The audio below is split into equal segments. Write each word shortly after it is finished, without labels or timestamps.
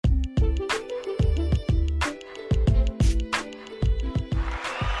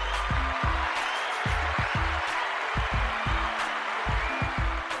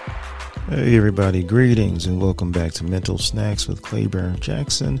Hey everybody, greetings and welcome back to Mental Snacks with Claiborne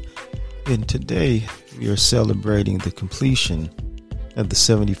Jackson. And today we are celebrating the completion of the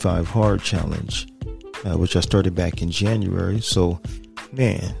 75 Hard Challenge, which I started back in January. So,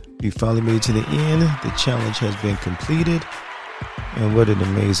 man, we finally made it to the end. The challenge has been completed, and what an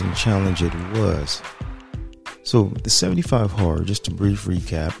amazing challenge it was. So, the 75 Hard, just a brief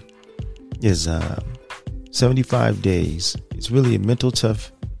recap, is 75 days. It's really a mental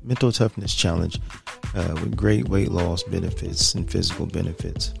toughness challenge with great weight loss benefits and physical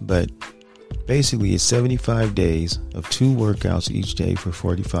benefits. But basically, it's 75 days of 2 workouts each day for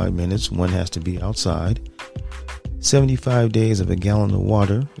 45 minutes. One has to be outside. 75 days of a gallon of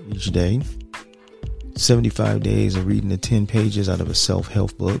water each day. 75 days of reading the 10 pages out of a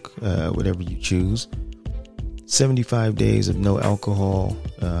self-help book, whatever you choose. 75 days of no alcohol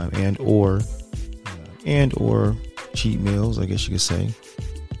and or cheat meals, I guess you could say.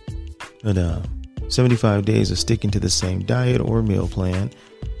 But 75 days of sticking to the same diet or meal plan,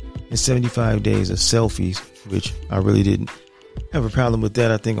 and 75 days of selfies, which I really didn't have a problem with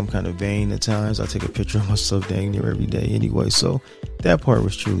that. I think I'm kind of vain at times. I take a picture of myself dang near every day anyway, so that part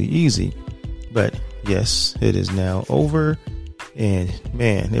was truly easy. But yes, it is now over, and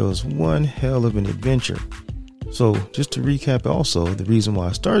man, it was one hell of an adventure. So just to recap also, the reason why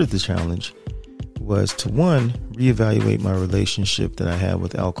I started the challenge was to, one, reevaluate my relationship that I have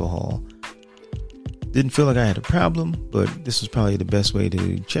with alcohol. Didn't feel like I had a problem, but this was probably the best way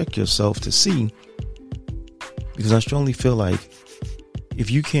to check yourself to see, because I strongly feel like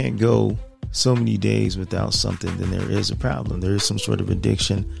if you can't go so many days without something, then there is a problem. There is some sort of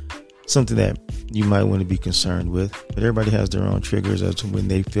addiction, something that you might want to be concerned with. But everybody has their own triggers as to when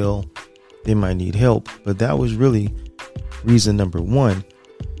they feel they might need help. But that was really reason number 1.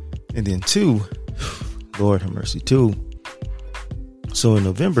 And then 2, Lord have mercy, 2. So in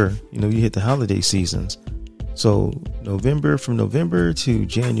November, you hit the holiday seasons. So from November to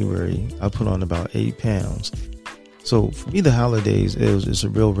January, I put on about 8 pounds. So for me, the holidays, it's a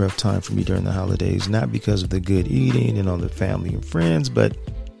real rough time for me during the holidays, not because of the good eating and all the family and friends, but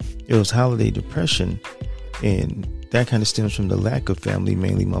it was holiday depression. And that kind of stems from the lack of family,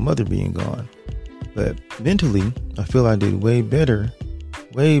 mainly my mother being gone. But mentally, I feel I did way better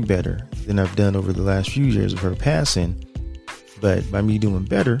than I've done over the last few years of her passing. But by me doing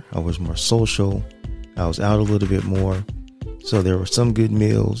better, I was more social. I was out a little bit more. So there were some good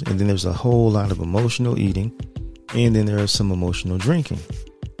meals, and then there's a whole lot of emotional eating, and then there is some emotional drinking.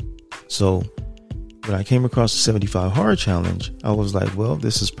 So when I came across the 75 Hard Challenge, I was like, well,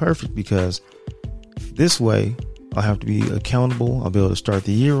 this is perfect, because this way I'll have to be accountable. I'll be able to start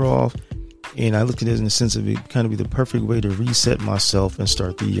the year off. And I looked at it in the sense of it kind of be the perfect way to reset myself and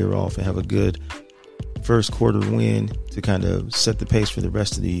start the year off and have a good first quarter win to kind of set the pace for the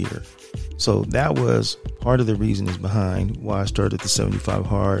rest of the year. So that was part of the reasons behind why I started the 75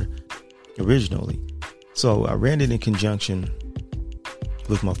 Hard originally. So I ran it in conjunction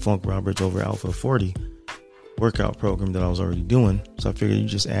with my Funk Roberts over Alpha 40 workout program that I was already doing. So I figured you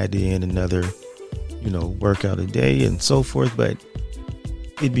just add in another, workout a day and so forth. But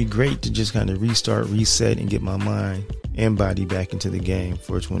it'd be great to just kind of restart, reset, and get my mind and body back into the game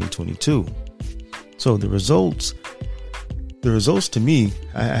for 2022. So the results to me,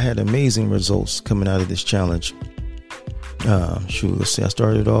 I had amazing results coming out of this challenge. Let's see. I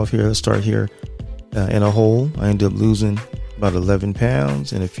started off here. Let's start here. In a hole, I ended up losing about 11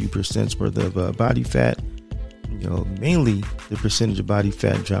 pounds and a few percents worth of body fat. Mainly the percentage of body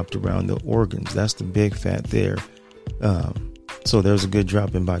fat dropped around the organs. That's the big fat there. So there was a good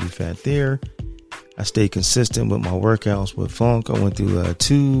drop in body fat there. I stayed consistent with my workouts with Funk. I went through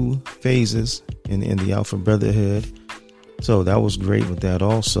 2 phases in the Alpha Brotherhood. So that was great with that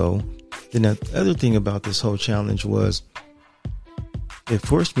also. Then the other thing about this whole challenge was it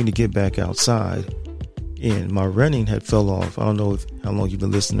forced me to get back outside, and my running had fell off. I don't know how long you've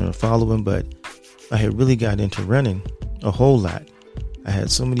been listening or following, but I had really got into running a whole lot. I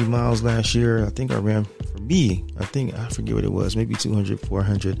had so many miles last year. I think I ran, for me, I forget what it was, maybe 200,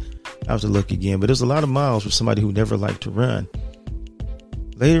 400. I have to look again, but there's a lot of miles for somebody who never liked to run.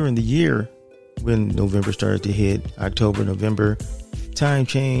 Later in the year, when November started to hit, October, November, time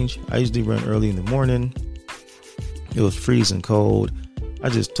change. I usually run early in the morning. It was freezing cold. I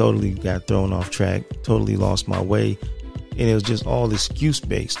just totally got thrown off track, totally lost my way, and it was just all excuse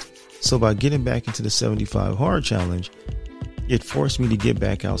based. So by getting back into the 75 Hard Challenge, it forced me to get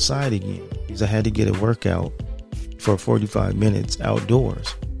back outside again, because I had to get a workout for 45 minutes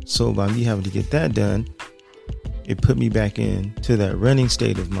outdoors. So by me having to get that done, it put me back into that running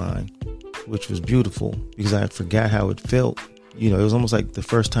state of mind, which was beautiful, because I forgot how it felt it was almost like the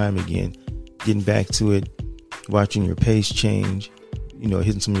first time again, getting back to it, watching your pace change,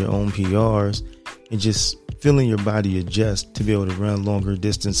 hitting some of your own PRs, and just feeling your body adjust to be able to run longer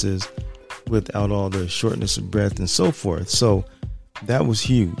distances without all the shortness of breath and so forth. So that was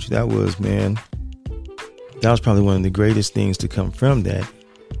huge. That was probably one of the greatest things to come from that.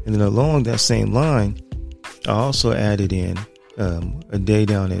 And then along that same line, I also added in a day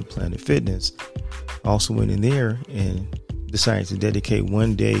down at Planet Fitness. I also went in there and decided to dedicate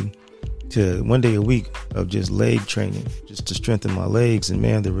one day a week of just leg training, just to strengthen my legs. And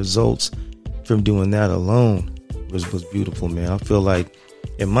man, the results from doing that alone was beautiful, man. I feel like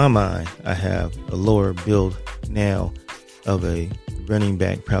in my mind, I have a lower build now of a running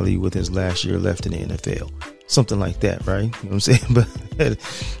back, probably with his last year left in the NFL. Something like that, right? You know what I'm saying? But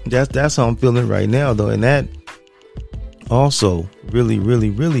that's how I'm feeling right now, though. And that also really, really,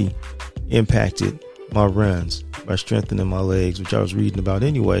 really impacted my runs by strengthening my legs, which I was reading about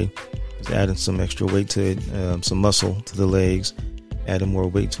anyway. Just adding some extra weight to it, some muscle to the legs, adding more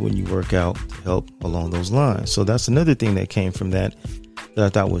weight to when you work out to help along those lines. So that's another thing that came from that I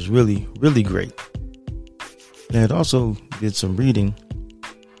thought was really, really great. And I also did some reading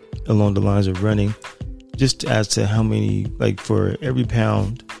along the lines of running, just as to how many, like for every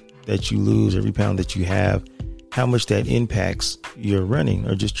pound that you lose, every pound that you have, how much that impacts your running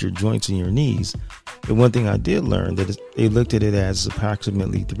or just your joints and your knees. And one thing I did learn that they looked at it as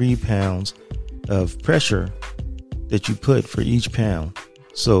approximately 3 pounds of pressure that you put for each pound.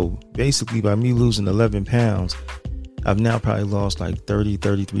 So basically by me losing 11 pounds, I've now probably lost like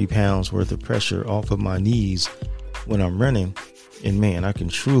 33 pounds worth of pressure off of my knees when I'm running. And man, I can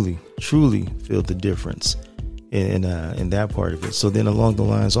truly feel the difference in that part of it. So then along the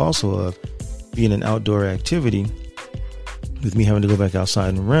lines also of being an outdoor activity, with me having to go back outside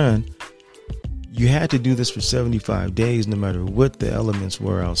and run, you had to do this for 75 days, no matter what the elements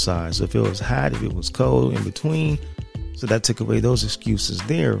were outside. So if it was hot, if it was cold, in between. So that took away those excuses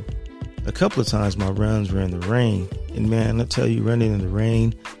there. A couple of times my runs were in the rain. And man, I tell you, running in the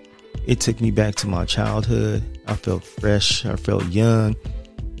rain, it took me back to my childhood. I felt fresh. I felt young,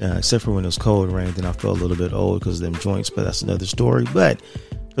 except for when it was cold rain. Then I felt a little bit old because of them joints, but that's another story. But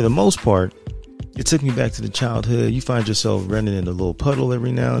for the most part, it took me back to the childhood. You find yourself running in a little puddle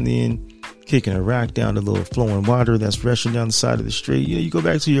every now and then, kicking a rock down the little flowing water that's rushing down the side of the street. You go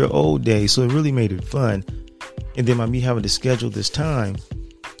back to your old days. So it really made it fun. And then by me having to schedule this time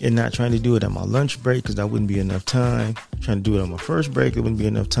and not trying to do it at my lunch break because that wouldn't be enough time, trying to do it on my first break, it wouldn't be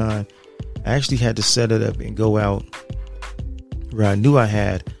enough time. I actually had to set it up and go out where I knew I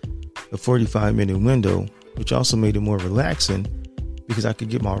had a 45-minute window, which also made it more relaxing because I could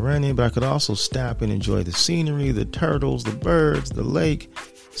get my run in, but I could also stop and enjoy the scenery, the turtles, the birds, the lake.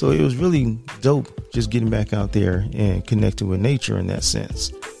 So it was really dope just getting back out there and connecting with nature in that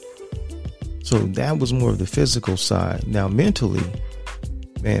sense. So that was more of the physical side. Now mentally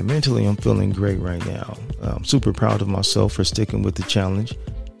I'm feeling great right now. I'm super proud of myself for sticking with the challenge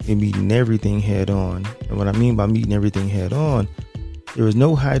and meeting everything head on. And what I mean by meeting everything head on, there was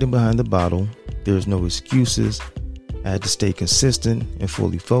no hiding behind the bottle. There's no excuses. I had to stay consistent and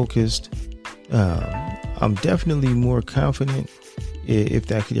fully focused. I'm definitely more confident, if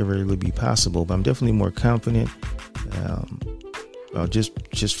that could ever really be possible, but I'm definitely more confident.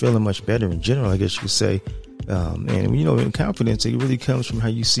 Just feeling much better in general, I guess you could say. And in confidence, it really comes from how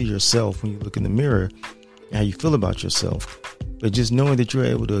you see yourself when you look in the mirror and how you feel about yourself. But just knowing that you're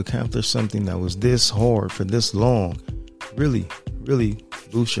able to accomplish something that was this hard for this long really, really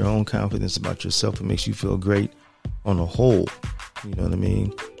boosts your own confidence about yourself. It makes you feel great on a whole. You know what I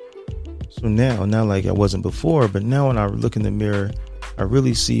mean? So now, not like I wasn't before, but now when I look in the mirror, I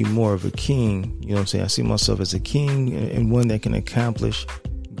really see more of a king. You know what I'm saying? I see myself as a king and one that can accomplish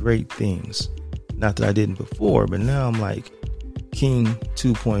great things. Not that I didn't before, but now I'm like King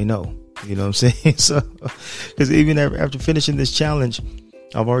 2.0. You know what I'm saying? So, because even after finishing this challenge,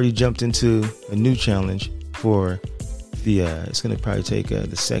 I've already jumped into a new challenge for it's going to probably take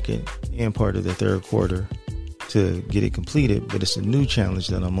the second and part of the third quarter to get it completed. But it's a new challenge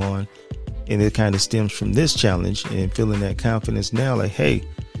that I'm on. And it kind of stems from this challenge and feeling that confidence now, like, hey,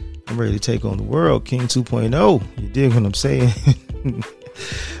 I'm ready to take on the world, King 2.0. You dig what I'm saying?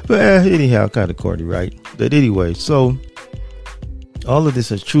 But anyhow, kind of corny, right? But anyway, so all of this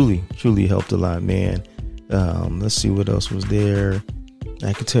has truly helped a lot, man. Let's see what else was there.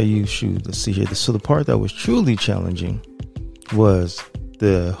 I can tell you, let's see here. So the part that was truly challenging was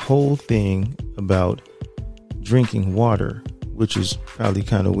the whole thing about drinking water, which is probably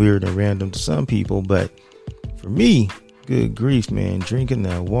kind of weird and random to some people, but for me, good grief, man, drinking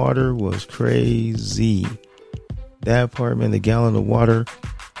that water was crazy. That part, man, the gallon of water.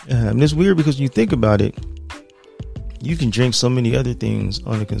 And it's weird because when you think about it, you can drink so many other things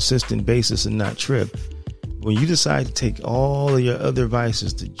on a consistent basis and not trip. When you decide to take all of your other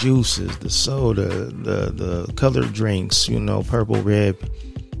vices, the juices, the soda, the colored drinks, purple, red,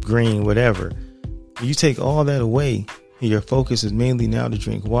 green, whatever, you take all that away and your focus is mainly now to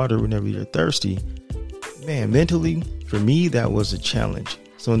drink water whenever you're thirsty. Man, mentally, for me, that was a challenge.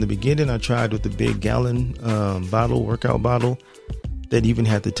 So in the beginning, I tried with the big gallon workout bottle that even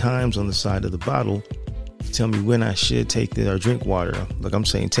had the times on the side of the bottle to tell me when I should take it or drink water. Like I'm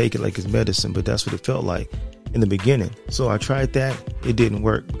saying, take it like it's medicine, but that's what it felt like in the beginning. So I tried that. It didn't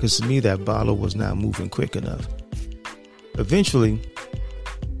work because to me, that bottle was not moving quick enough. Eventually,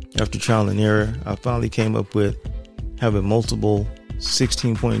 after trial and error, I finally came up with having multiple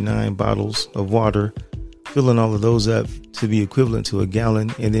 16.9 bottles of water, filling all of those up to be equivalent to a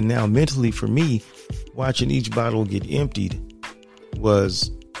gallon. And then now mentally for me, watching each bottle get emptied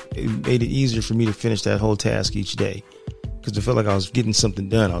it made it easier for me to finish that whole task each day because I felt like I was getting something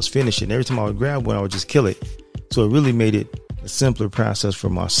done. I was finishing. Every time I would grab one, I would just kill it. So it really made it a simpler process for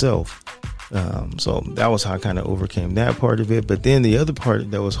myself. So that was how I kind of overcame that part of it. But then the other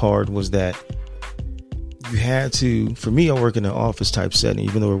part that was hard was that you had to, for me, I work in an office type setting,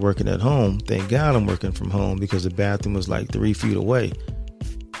 even though we're working at home. Thank God I'm working from home because the bathroom was like 3 feet away.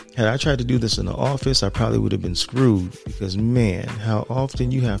 Had I tried to do this in the office, I probably would have been screwed because, man, how often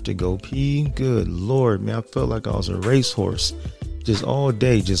you have to go pee. Good Lord, man, I felt like I was a racehorse just all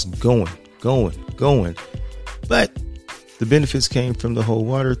day, just going. But the benefits came from the whole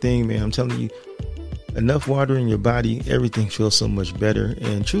water thing, man. I'm telling you, enough water in your body, everything feels so much better.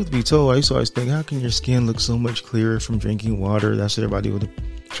 And truth be told, I used to always think, how can your skin look so much clearer from drinking water? That's what everybody would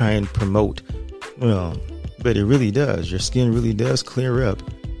try and promote. Well, but it really does. Your skin really does clear up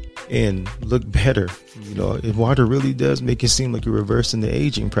and look better. Water really does make it seem like you're reversing the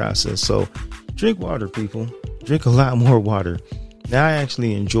aging process. So drink water, people. Drink a lot more water. Now I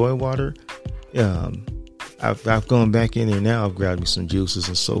actually enjoy water. I've gone back in there now. I've grabbed me some juices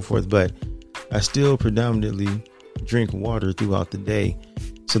and so forth, but I still predominantly drink water throughout the day.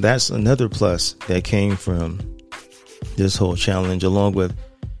 So that's another plus that came from this whole challenge, along with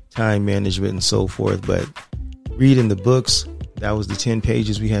time management and so forth. But reading the books, that was the 10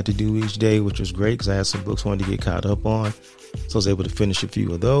 pages we had to do each day, which was great because I had some books I wanted to get caught up on. So I was able to finish a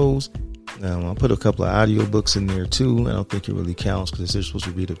few of those. I put a couple of audio books in there too. I don't think it really counts because they're supposed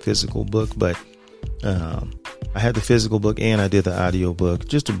to read a physical book, but I had the physical book and I did the audio book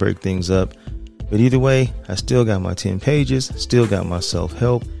just to break things up. But either way, I still got my 10 pages, still got my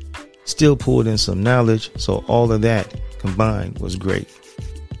self-help, still pulled in some knowledge. So all of that combined was great.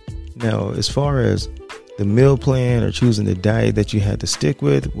 Now, as far as the meal plan or choosing the diet that you had to stick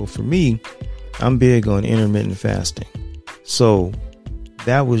with, well, for me, I'm big on intermittent fasting. So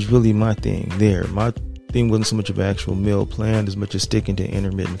that was really my thing there. My thing wasn't so much of an actual meal plan as much as sticking to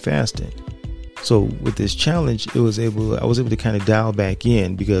intermittent fasting. So with this challenge, I was able to kind of dial back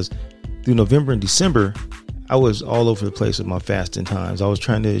in because through November and December, I was all over the place with my fasting times. I was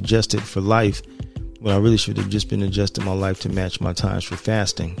trying to adjust it for life when I really should have just been adjusting my life to match my times for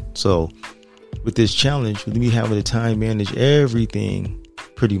fasting. So with this challenge, with me having to time manage everything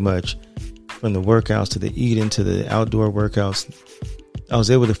pretty much from the workouts to the eating to the outdoor workouts, I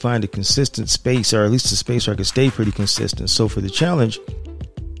was able to find a consistent space, or at least a space where I could stay pretty consistent. So for the challenge,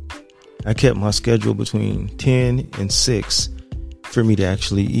 I kept my schedule between 10 and 6 for me to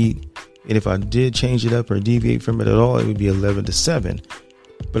actually eat. And if I did change it up or deviate from it at all, it would be 11 to 7.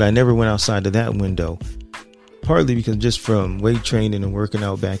 But I never went outside of that window. Partly because just from weight training and working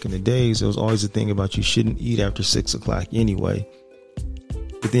out back in the days, there was always a thing about you shouldn't eat after 6 o'clock anyway.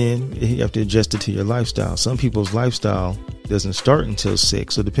 But then you have to adjust it to your lifestyle. Some people's lifestyle doesn't start until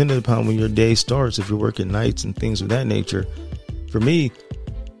 6. So depending upon when your day starts, if you're working nights and things of that nature, for me,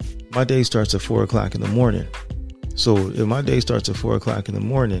 my day starts at 4 o'clock in the morning. So if my day starts at 4 o'clock in the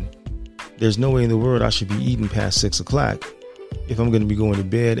morning, there's no way in the world I should be eating past 6 o'clock if I'm going to be going to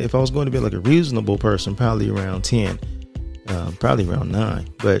bed. If I was going to bed like a reasonable person, probably around 10, probably around 9.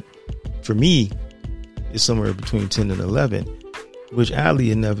 But for me, it's somewhere between 10 and 11, which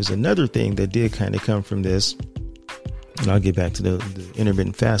oddly enough is another thing that did kind of come from this. And I'll get back to the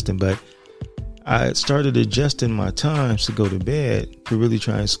intermittent fasting, but I started adjusting my times to go to bed to really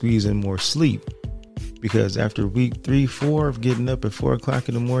try and squeeze in more sleep. Because after week 3, 4 of getting up at 4 o'clock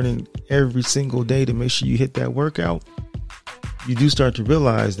in the morning every single day to make sure you hit that workout, you do start to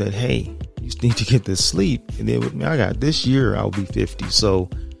realize that, hey, you need to get this sleep. And then with me, I got this year, I'll be 50. So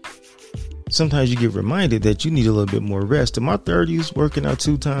sometimes you get reminded that you need a little bit more rest. In my 30s, working out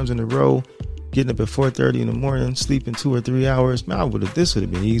 2 times in a row, getting up at 4:30 in the morning, sleeping 2 or 3 hours, man, this would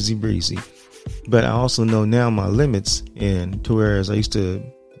have been easy breezy. But I also know now my limits, and to whereas I used to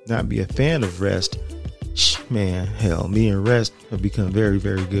not be a fan of rest, man, hell, me and rest have become very,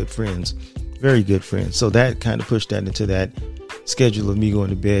 very good friends. Very good friends. So that kind of pushed that into that schedule of me going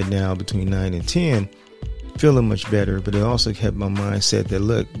to bed now between 9 and 10, feeling much better. But it also kept my mindset that,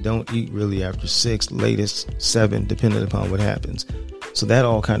 look, don't eat really after 6, latest 7, depending upon what happens. So that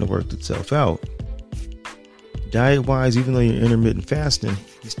all kind of worked itself out. Diet wise, even though you're intermittent fasting,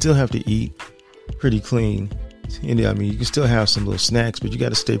 you still have to eat pretty clean. And I mean, you can still have some little snacks, but you got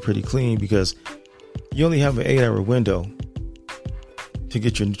to stay pretty clean because you only have an 8-hour window to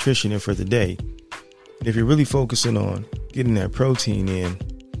get your nutrition in for the day. And if you're really focusing on getting that protein in,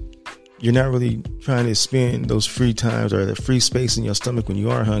 you're not really trying to spend those free times or the free space in your stomach when you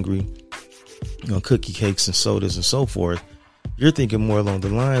are hungry on cookie cakes and sodas and so forth. You're thinking more along the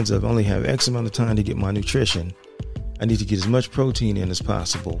lines of, I only have X amount of time to get my nutrition. I need to get as much protein in as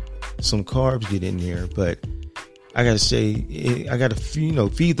possible. Some carbs get in there, but I got to say, I got to,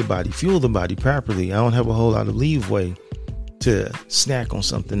 feed the body, fuel the body properly. I don't have a whole lot of leeway to snack on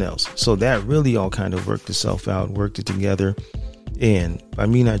something else. So that really all kind of worked itself out, worked it together. And by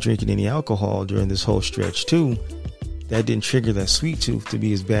me not drinking any alcohol during this whole stretch too, that didn't trigger that sweet tooth to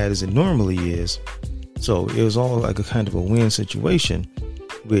be as bad as it normally is. So it was all like a kind of a win situation,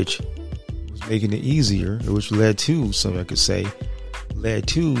 which was making it easier, which led to, some I could say, led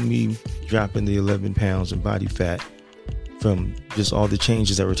to me dropping the 11 pounds of body fat from just all the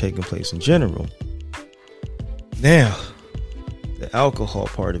changes that were taking place in general. Now, the alcohol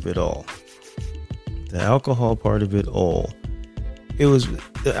part of it all. The alcohol part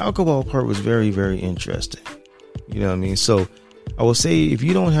was very, very interesting. You know what I mean? So I will say, if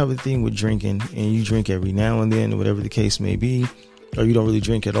you don't have a thing with drinking and you drink every now and then, or whatever the case may be, or you don't really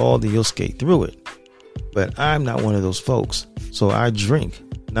drink at all, then you'll skate through it. But I'm not one of those folks. So I drink,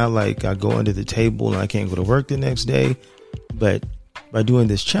 not like I go under the table and I can't go to work the next day. But by doing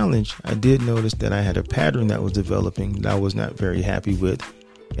this challenge, I did notice that I had a pattern that was developing that I was not very happy with.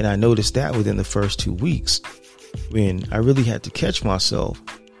 And I noticed that within the first 2 weeks, when I really had to catch myself,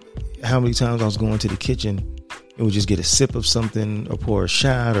 how many times I was going to the kitchen and would just get a sip of something, or pour a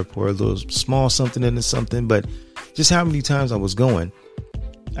shot, or pour a little small something into something. But just how many times I was going.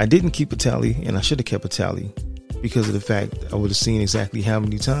 I didn't keep a tally, and I should have kept a tally, because of the fact I would have seen exactly how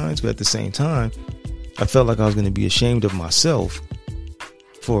many times. But at the same time, I felt like I was going to be ashamed of myself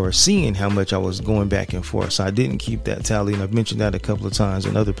for seeing how much I was going back and forth. So I didn't keep that tally. And I've mentioned that a couple of times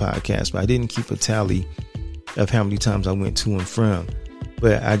in other podcasts, but I didn't keep a tally of how many times I went to and from.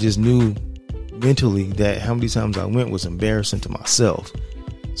 But I just knew mentally that how many times I went was embarrassing to myself.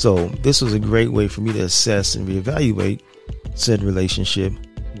 So this was a great way for me to assess and reevaluate said relationship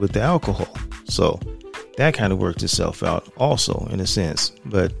with the alcohol. So that kind of worked itself out also, in a sense.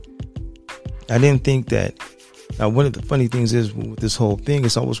 But I didn't think that. Now, one of the funny things is with this whole thing,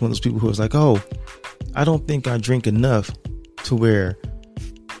 it's always one of those people who is like, oh, I don't think I drink enough to where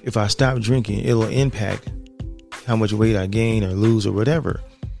if I stop drinking, it'll impact how much weight I gain or lose or whatever.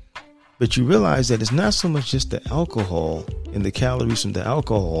 But you realize that it's not so much just the alcohol and the calories from the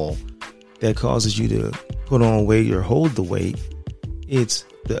alcohol that causes you to put on weight or hold the weight. It's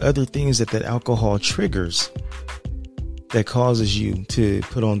the other things that alcohol triggers that causes you to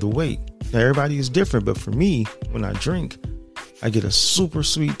put on the weight. Now, everybody is different, but for me, when I drink, I get a super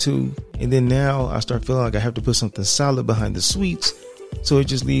sweet tooth, and then now I start feeling like I have to put something solid behind the sweets. So it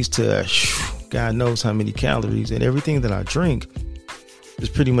just leads to God knows how many calories, and everything that I drink is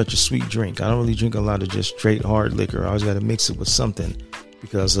pretty much a sweet drink. I don't really drink a lot of just straight hard liquor. I always got to mix it with something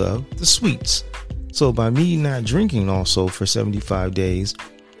because of the sweets. So by me not drinking also for 75 days,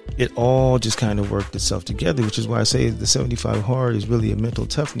 it all just kind of worked itself together, which is why I say the 75 hard is really a mental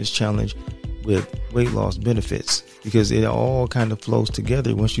toughness challenge with weight loss benefits, because it all kind of flows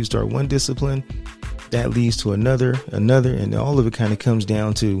together. Once you start one discipline, that leads to another, and all of it kind of comes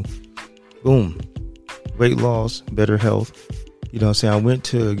down to boom, weight loss, better health. You know what I'm saying? I went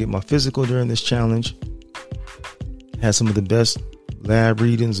to get my physical during this challenge, had some of the best lab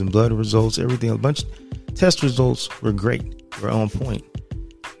readings and blood results, everything. A bunch of test results were great, were on point.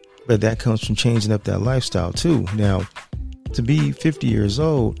 But that comes from changing up that lifestyle too. Now, to be 50 years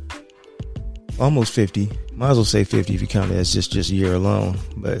old, almost 50, might as well say 50 if you count it as just a year alone.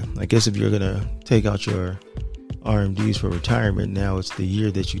 But I guess if you're going to take out your RMDs for retirement, now it's the year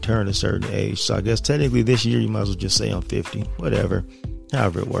that you turn a certain age. So I guess technically this year you might as well just say I'm 50, whatever,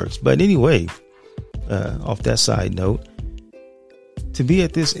 however it works. But anyway, off that side note, to be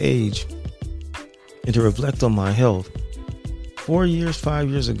at this age and to reflect on my health 5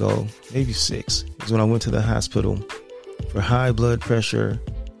 years ago, maybe 6, is when I went to the hospital for high blood pressure,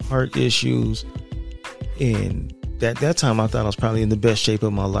 heart issues. And at that time, I thought I was probably in the best shape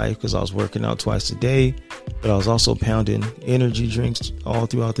of my life because I was working out twice a day, but I was also pounding energy drinks all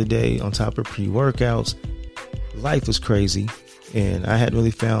throughout the day on top of pre-workouts. Life was crazy. And I hadn't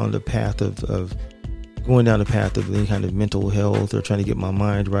really found a path of going down the path of any kind of mental health or trying to get my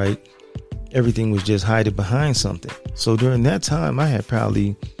mind right. Everything was just hiding behind something. So during that time, I had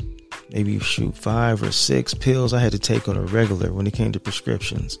probably maybe 5 or 6 pills I had to take on a regular when it came to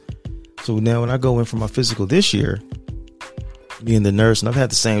prescriptions. So now when I go in for my physical this year, being the nurse, and I've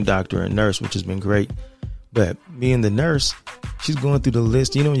had the same doctor and nurse, which has been great, but being the nurse, she's going through the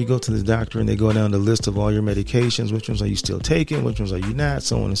list. You know, when you go to the doctor and they go down the list of all your medications, which ones are you still taking, which ones are you not,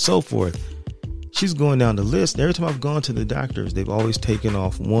 so on and so forth. She's going down the list. Every time I've gone to the doctors, they've always taken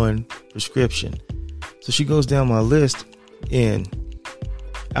off one prescription. So she goes down my list, and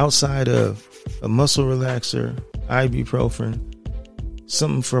outside of a muscle relaxer, ibuprofen,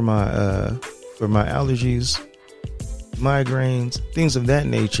 something for my allergies, migraines, things of that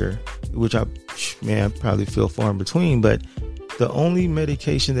nature, which I probably feel far in between. But the only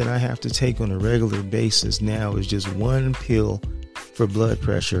medication that I have to take on a regular basis now is just one pill for blood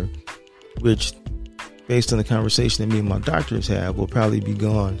pressure, which, based on the conversation that me and my doctors have, will probably be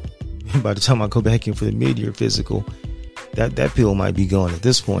gone by the time I go back in for the mid-year physical. That pill might be gone at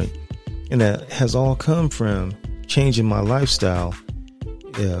this point. And that has all come from changing my lifestyle,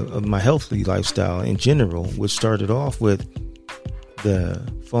 of my healthy lifestyle in general, which started off with the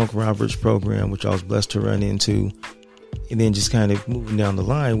Funk Roberts program, which I was blessed to run into, and then just kind of moving down the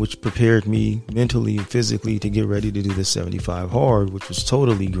line, which prepared me mentally and physically to get ready to do the 75 hard, which was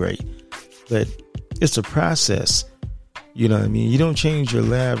totally great. But it's a process. You know what I mean? You don't change your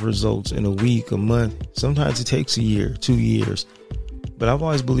lab results in a week, a month. Sometimes it takes a year, 2 years. But I've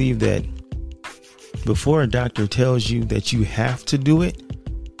always believed that before a doctor tells you that you have to do it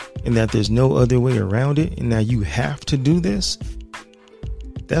and that there's no other way around it, and now you have to do this,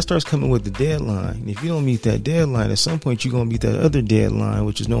 that starts coming with the deadline. And if you don't meet that deadline, at some point you're going to meet that other deadline,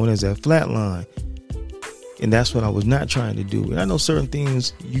 which is known as that flat line. And that's what I was not trying to do. And I know certain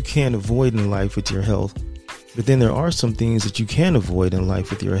things you can't avoid in life with your health, but then there are some things that you can avoid in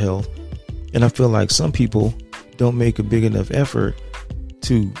life with your health. And I feel like some people don't make a big enough effort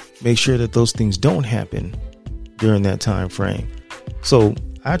to make sure that those things don't happen during that time frame. So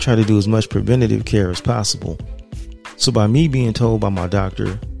I try to do as much preventative care as possible. So by me being told by my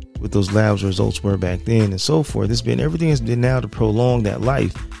doctor what those labs results were back then and so forth, everything has been now to prolong that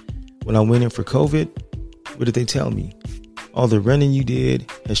life. When I went in for COVID, what did they tell me? All the running you did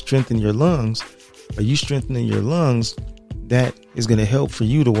has strengthened your lungs. Are you strengthening your lungs? That is going to help for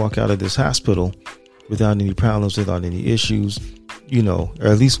you to walk out of this hospital without any problems, without any issues, or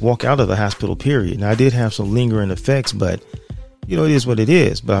at least walk out of the hospital, period. Now, I did have some lingering effects, but it is what it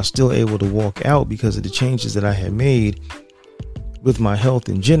is. But I was still able to walk out because of the changes that I had made with my health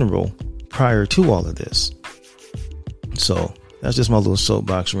in general prior to all of this. So that's just my little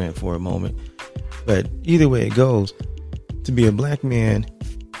soapbox rant for a moment. But either way it goes, to be a black man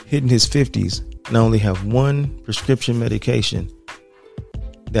hitting his 50s and only have one prescription medication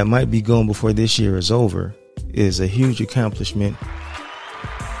that might be gone before this year is over is a huge accomplishment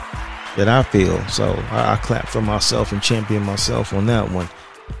that I feel. So I clap for myself and champion myself on that one,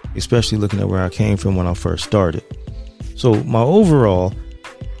 especially looking at where I came from when I first started. So my overall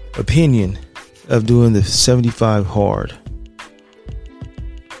opinion of doing the 75 hard,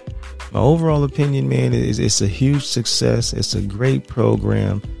 my overall opinion, man, is it's a huge success. It's a great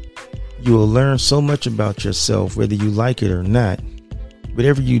program. You will learn so much about yourself, whether you like it or not.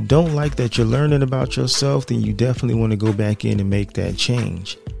 Whatever you don't like that you're learning about yourself, then you definitely want to go back in and make that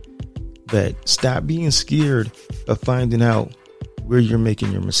change. But stop being scared of finding out where you're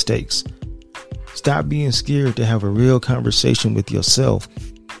making your mistakes. Stop being scared to have a real conversation with yourself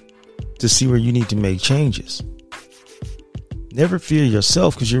to see where you need to make changes. Never fear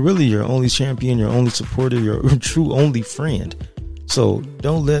yourself, because you're really your only champion, your only supporter, your true only friend. So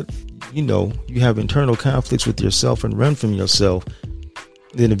don't let, you have internal conflicts with yourself and run from yourself.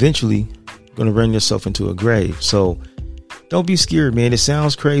 Then eventually going to run yourself into a grave. So don't be scared, man. It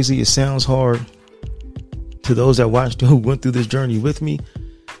sounds crazy. It sounds hard. To those that watched, who went through this journey with me,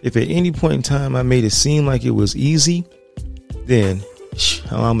 if at any point in time I made it seem like it was easy, then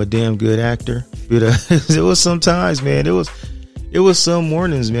I'm a damn good actor. But it was sometimes, man, it was some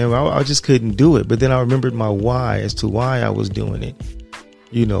mornings, man, I just couldn't do it. But then I remembered my why as to why I was doing it.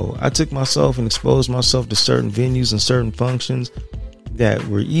 I took myself and exposed myself to certain venues and certain functions that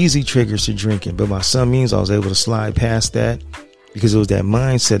were easy triggers to drinking. But by some means, I was able to slide past that. because it was that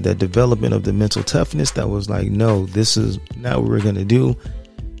mindset, that development of the mental toughness that was like, no, this is not what we're going to do.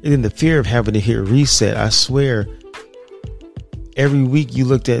 And then the fear of having to hit reset. I swear, every week you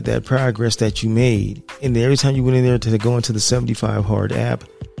looked at that progress that you made, and every time you went in there to go into the 75 Hard app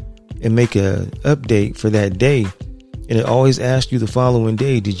and make a update for that day, and it always asked you the following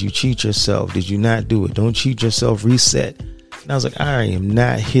day, did you cheat yourself? Did you not do it? Don't cheat yourself, reset. And I was like, I am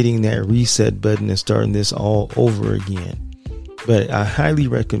not hitting that reset button and starting this all over again. But I highly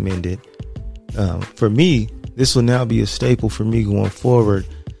recommend it. For me, this will now be a staple for me going forward.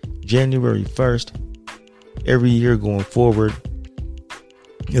 January 1st, every year going forward,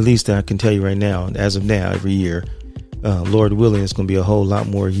 at least I can tell you right now, as of now, every year, Lord willing, it's going to be a whole lot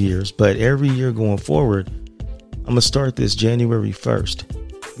more years. But every year going forward, I'm going to start this January 1st,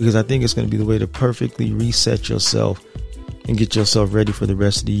 because I think it's going to be the way to perfectly reset yourself and get yourself ready for the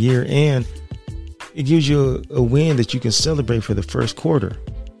rest of the year. And it gives you a win that you can celebrate for the first quarter.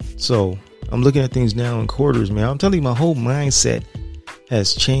 So I'm looking at things now in quarters, man. I'm telling you, my whole mindset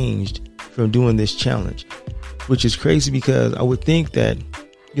has changed from doing this challenge, which is crazy, because I would think that,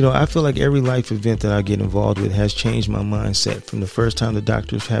 I feel like every life event that I get involved with has changed my mindset, from the first time the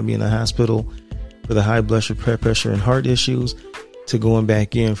doctors had me in the hospital for the high blood pressure and heart issues, to going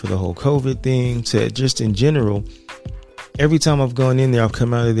back in for the whole COVID thing, to just in general. Every time I've gone in there, I've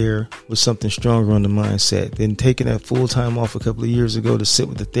come out of there with something stronger on the mindset. Then taking that full time off a couple of years ago to sit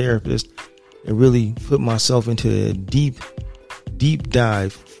with a therapist and really put myself into a deep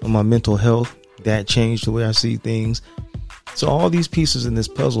dive on my mental health. That changed the way I see things. So all these pieces in this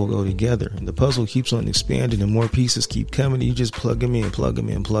puzzle go together, and the puzzle keeps on expanding, and more pieces keep coming. You just plug them in.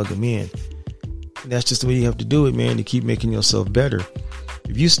 And that's just the way you have to do it, man, to keep making yourself better.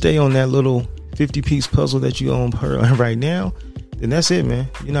 If you stay on that little 50-piece puzzle that you own right now, then that's it, man.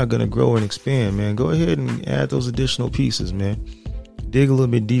 You're not going to grow and expand, man. Go ahead and add those additional pieces, man. Dig a little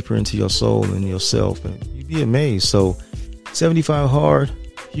bit deeper into your soul and yourself, and you'd be amazed. So 75 Hard,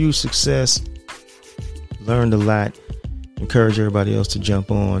 huge success. Learned a lot. Encourage everybody else to jump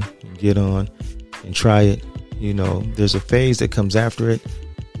on and get on and try it. There's a phase that comes after it,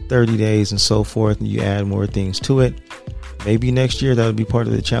 30 days and so forth, and you add more things to it. Maybe next year that'll be part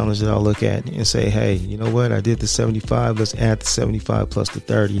of the challenge that I'll look at and say, hey, you know what? I did the 75. Let's add the 75 plus the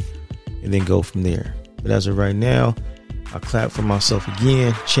 30 and then go from there. But as of right now, I clap for myself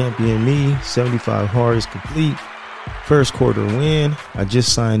again. Champion me. 75 Hard is complete. First quarter win. I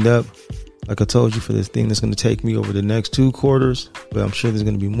just signed up, like I told you, for this thing that's going to take me over the next 2 quarters. But I'm sure there's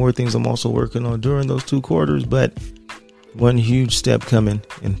going to be more things I'm also working on during those 2 quarters. But one huge step coming,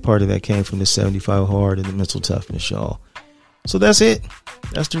 and part of that came from the 75 Hard and the mental toughness, y'all. So that's it.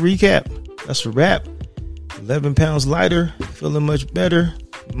 That's the recap. That's a wrap. 11 pounds lighter, feeling much better.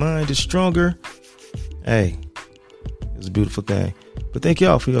 Mind is stronger. Hey, it's a beautiful thing. But thank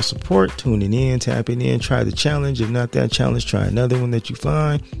y'all for your support, tuning in, tapping in. Try the challenge. If not that challenge, try another one that you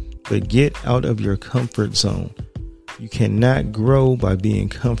find. But get out of your comfort zone. You cannot grow by being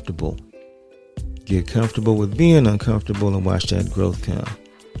comfortable. Get comfortable with being uncomfortable and watch that growth come.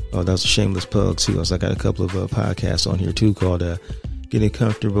 Oh, that was a shameless plug too. I got a couple of podcasts on here too called Getting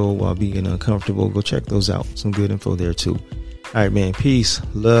Comfortable While Being Uncomfortable. Go check those out. Some good info there too. All right, man. Peace,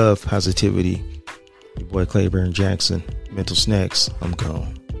 love, positivity. Your boy Claiborne Jackson. Mental Snacks. I'm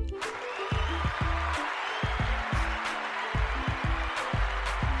gone.